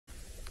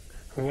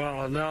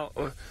Wow, now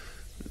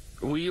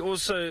we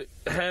also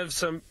have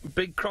some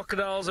big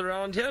crocodiles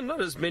around here.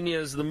 Not as many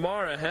as the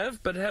Mara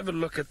have, but have a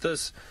look at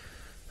this.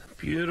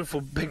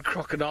 Beautiful big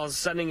crocodile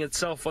sunning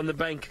itself on the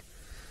bank.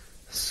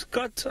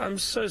 Scott, I'm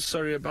so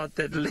sorry about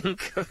that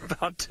link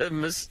about a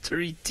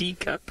mystery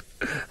teacup.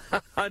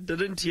 I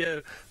didn't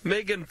hear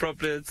Megan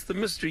properly. It's the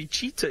mystery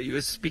cheetah you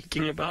were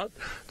speaking about.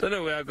 Don't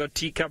know where I got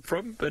teacup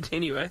from, but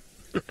anyway.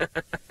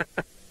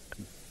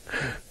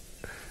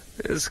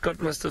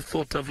 Scott must have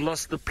thought I've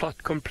lost the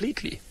plot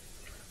completely.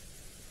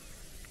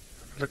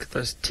 Look at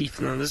those teeth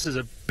now. This is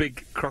a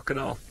big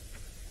crocodile.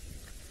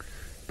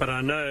 But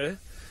I know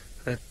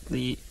that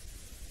the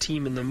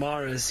team in the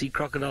Mara see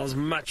crocodiles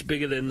much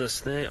bigger than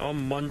this. They are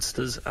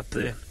monsters up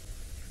there.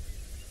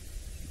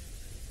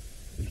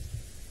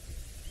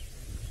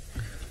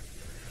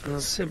 I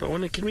said, I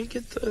wonder, can we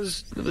get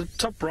those, the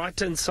top right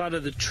hand side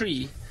of the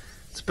tree?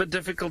 It's a bit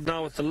difficult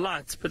now with the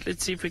lights, but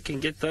let's see if we can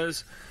get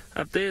those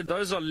up there.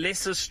 Those are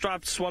lesser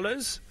striped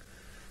swallows.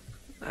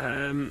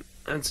 And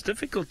it's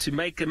difficult to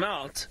make them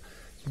out,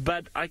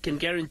 but I can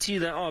guarantee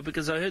they are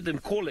because I heard them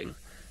calling.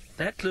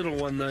 That little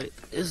one, though,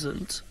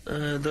 isn't.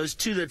 Those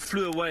two that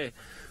flew away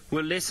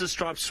were lesser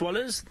striped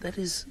swallows. That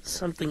is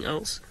something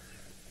else.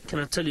 Can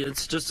I tell you,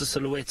 it's just a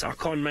silhouette. I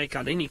can't make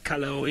out any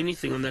color or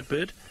anything on that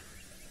bird.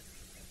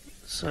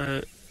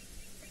 So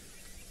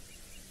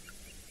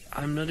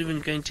I'm not even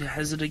going to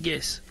hazard a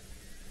guess.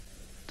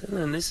 Don't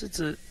know, unless it's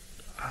a...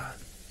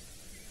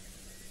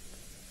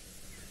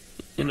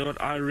 you know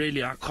what, I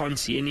can't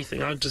see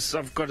anything.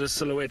 I've got a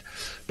silhouette.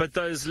 But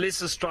those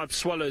lesser striped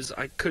swallows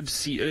I could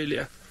see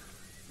earlier.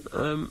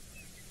 And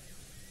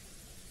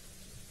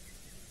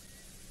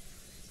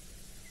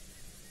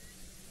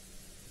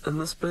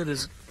this bird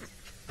has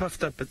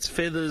puffed up its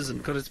feathers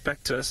and got its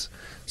back to us.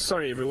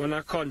 Sorry everyone,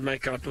 I can't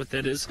make out what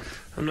that is.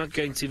 I'm not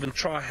going to even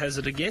try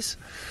hazard a guess.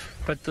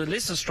 But the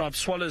lesser striped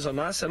swallows are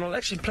nice, and I'll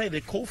actually play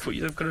their call for you.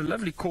 They've got a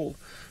lovely call,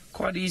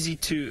 quite easy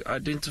to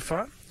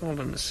identify. Hold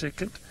on a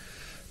second.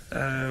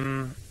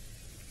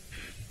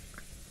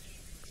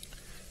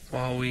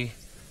 While we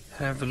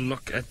have a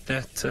look at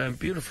that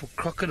beautiful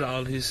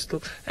crocodile who's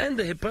still... And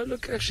the hippo.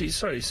 Look, actually,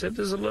 sorry, Seb,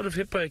 there's a lot of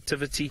hippo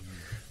activity.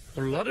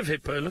 A lot of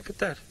hippo. Look at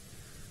that.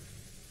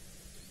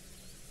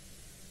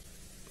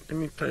 Let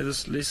me play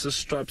this lesser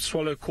striped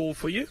swallow call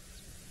for you.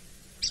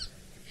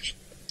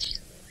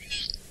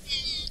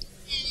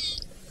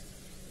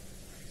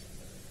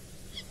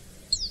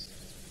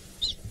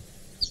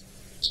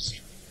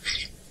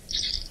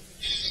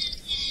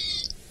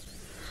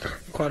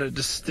 Quite a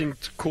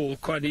distinct call,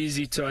 quite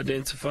easy to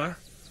identify.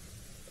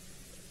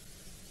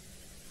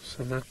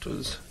 So that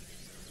was...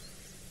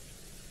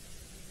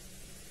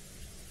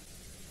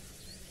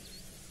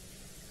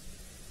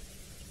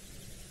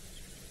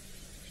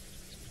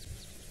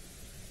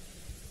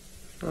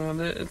 Oh,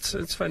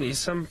 it's funny.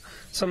 Some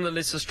of the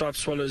lesser striped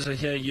swallows are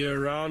here year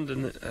round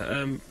and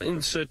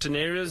in certain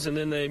areas, and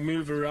then they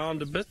move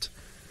around a bit.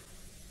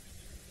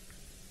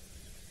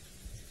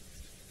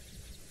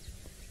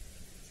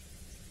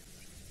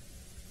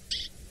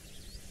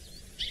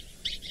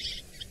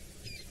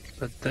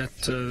 But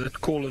that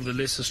call of the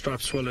lesser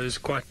striped swallow is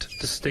quite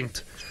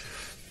distinct.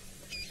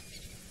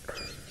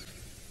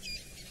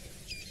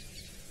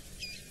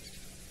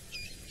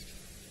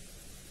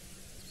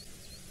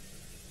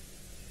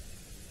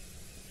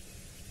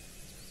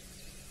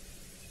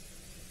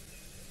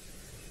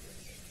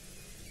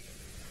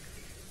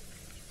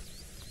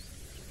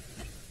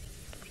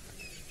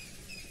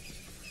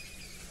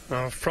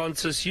 Now,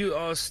 Francis, you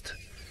asked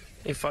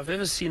if I've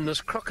ever seen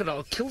this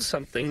crocodile kill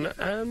something.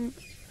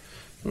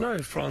 No,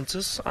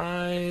 Francis,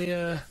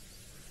 I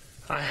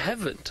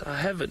haven't.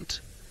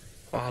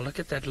 Wow, look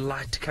at that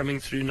light coming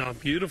through now.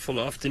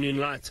 Beautiful afternoon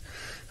light.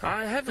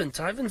 I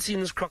haven't seen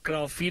this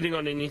crocodile feeding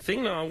on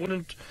anything. Now, I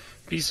wouldn't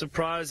be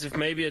surprised if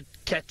maybe it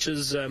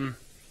catches some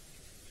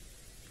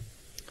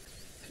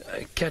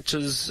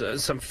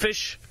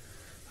fish.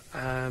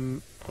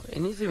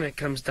 Anything that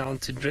comes down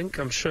to drink,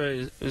 I'm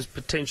sure is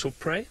potential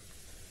prey.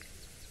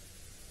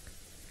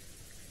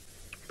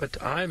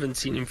 But I haven't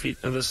seen him feed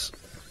this.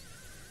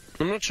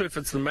 I'm not sure if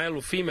it's the male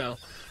or female.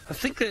 I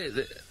think they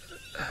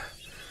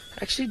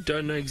actually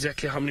don't know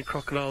exactly how many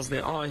crocodiles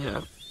there are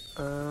here.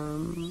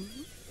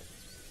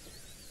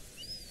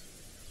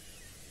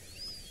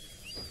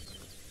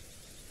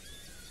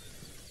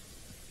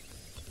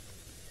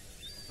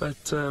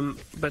 But I'm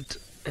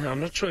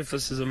not sure if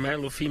this is a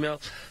male or female.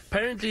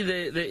 Apparently,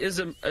 there is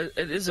a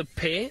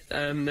pair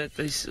there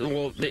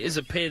is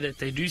a pair that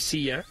they do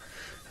see here.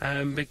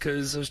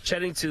 Because I was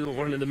chatting to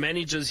one of the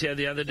managers here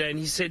the other day, and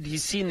he said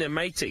he's seen them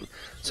mating.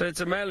 So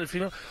it's a male and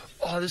female.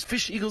 Oh, this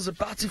fish eagle's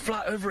about to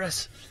fly over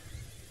us.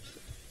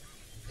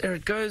 There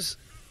it goes.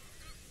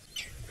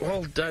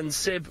 Well done,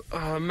 Seb.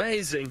 Oh,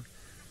 amazing.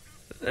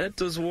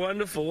 That was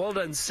wonderful. Well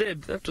done,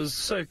 Seb. That was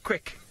so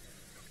quick.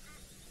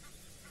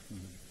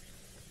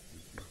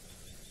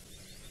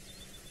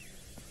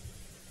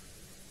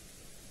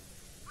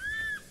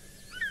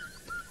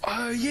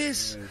 Oh,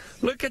 yes.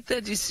 Look at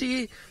that. You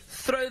see,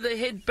 throw the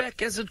head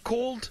back as it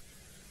called.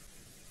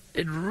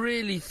 it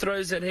really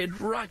throws that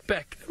head right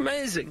back.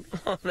 Amazing.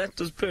 Oh, that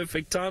was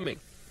perfect timing.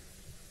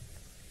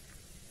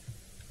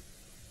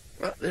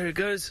 Oh, there it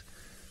goes.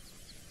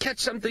 Catch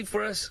something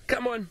for us.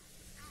 Come on.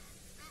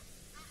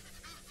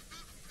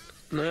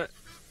 No.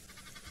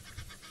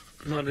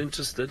 Not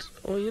interested.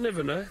 Oh, you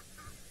never know.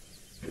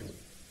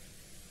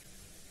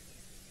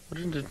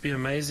 Wouldn't it be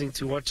amazing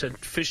to watch a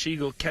fish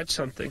eagle catch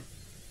something?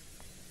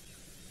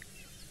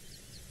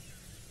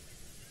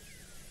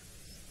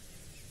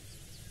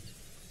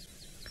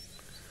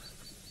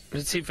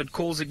 Let's see if it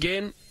calls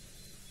again.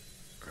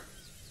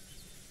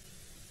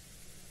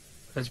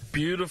 That's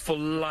beautiful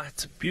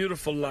light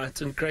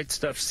and great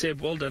stuff. Seb,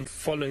 well done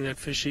following that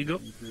fish eagle.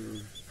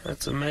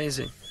 That's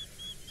amazing.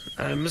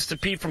 Mr.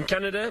 P from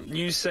Canada,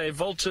 you say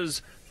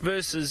vultures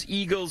versus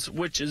eagles,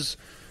 which is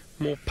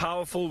more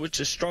powerful, which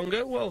is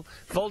stronger? Well,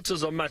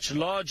 vultures are much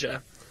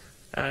larger,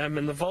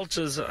 and the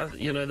vultures,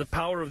 the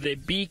power of their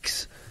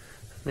beaks,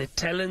 their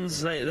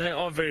talons, they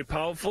are very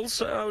powerful.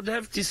 So I would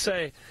have to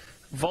say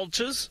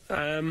vultures,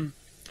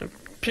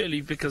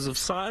 purely because of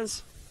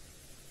size.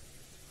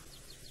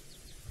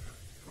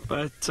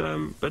 But I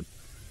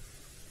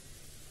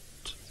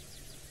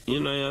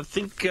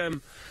think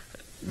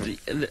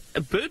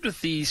a bird with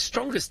the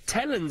strongest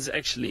talons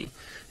actually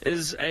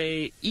is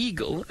a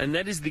eagle, and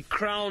that is the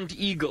crowned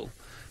eagle.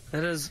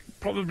 That is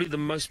probably the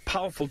most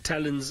powerful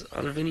talons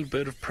out of any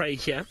bird of prey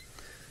here.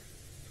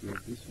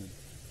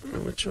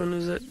 Which one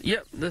is it?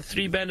 Yep, the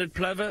three-banded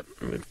plover.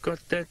 We've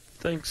got that.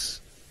 Thanks,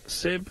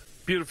 Seb.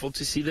 Beautiful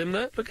to see them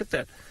though. Look at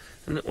that.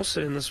 And they're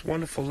also in this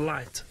wonderful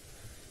light.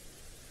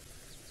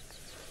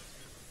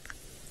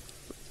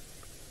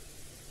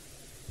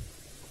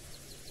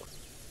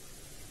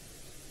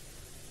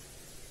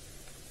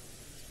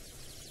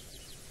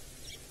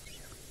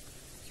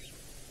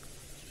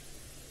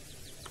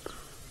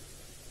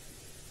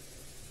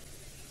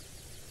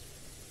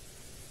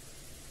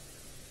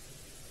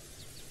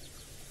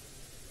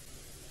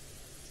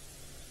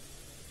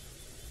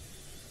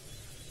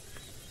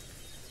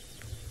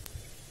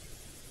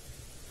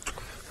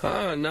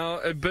 Now,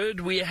 a bird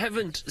we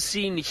haven't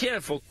seen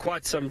here for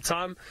quite some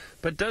time,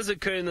 but does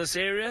occur in this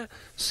area.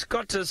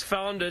 Scott has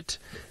found it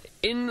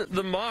in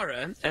the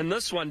Mara, and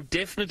this one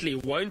definitely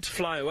won't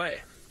fly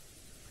away.